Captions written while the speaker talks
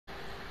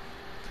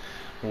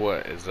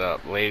What is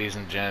up, ladies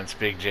and gents?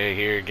 Big J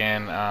here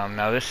again.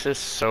 Now this is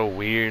so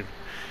weird.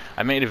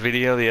 I made a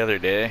video the other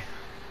day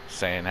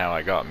saying how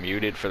I got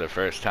muted for the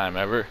first time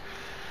ever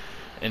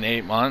in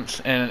 8 months,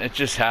 and it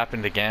just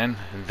happened again.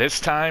 This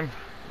time,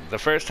 the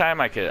first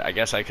time I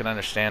guess I could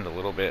understand a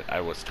little bit.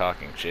 I was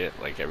talking shit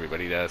like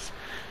everybody does.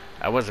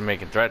 I wasn't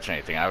making threats or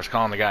anything. I was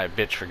calling the guy a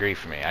bitch for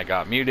griefing me. I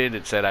got muted.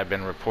 It said I've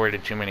been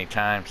reported too many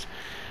times,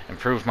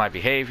 improved my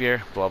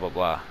behavior, blah blah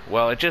blah.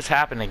 Well, it just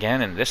happened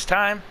again, and this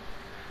time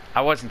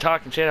I wasn't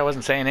talking shit. I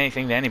wasn't saying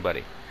anything to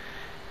anybody.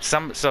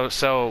 So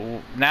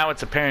now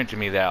it's apparent to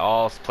me that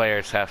all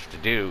players have to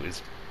do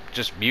is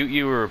just mute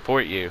you or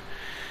report you,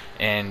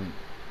 and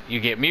you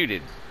get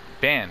muted,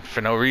 banned for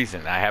no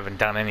reason. I haven't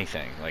done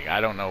anything. Like, I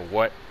don't know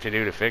what to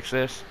do to fix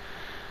this.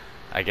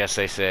 I guess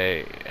they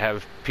say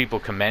have people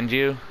commend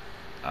you,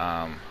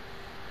 but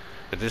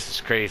this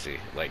is crazy.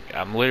 Like,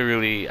 I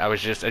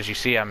was just, as you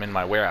see, I'm in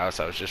my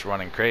warehouse. I was just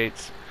running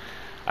crates.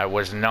 I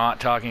was not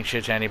talking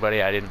shit to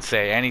anybody. I didn't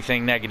say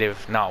anything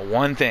negative, not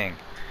one thing.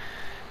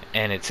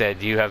 And it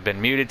said, you have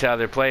been muted to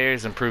other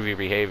players, improve your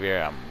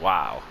behavior.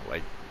 Wow.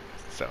 Like,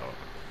 so.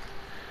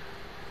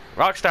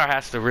 Rockstar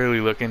has to really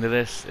look into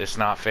this. It's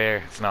not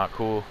fair. It's not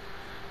cool.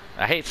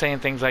 I hate saying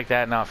things like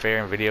that, not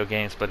fair in video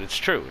games, but it's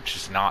true. It's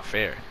just not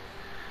fair.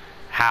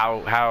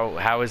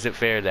 How is it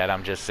fair that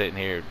I'm just sitting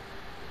here,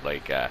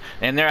 like,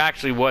 and there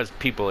actually was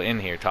people in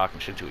here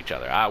talking shit to each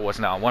other. I was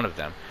not one of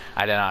them.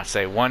 I did not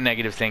say one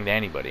negative thing to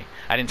anybody.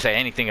 I didn't say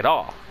anything at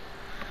all.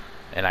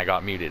 And I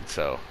got muted.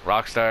 So,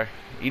 Rockstar,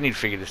 you need to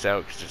figure this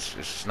out because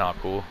it's not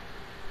cool.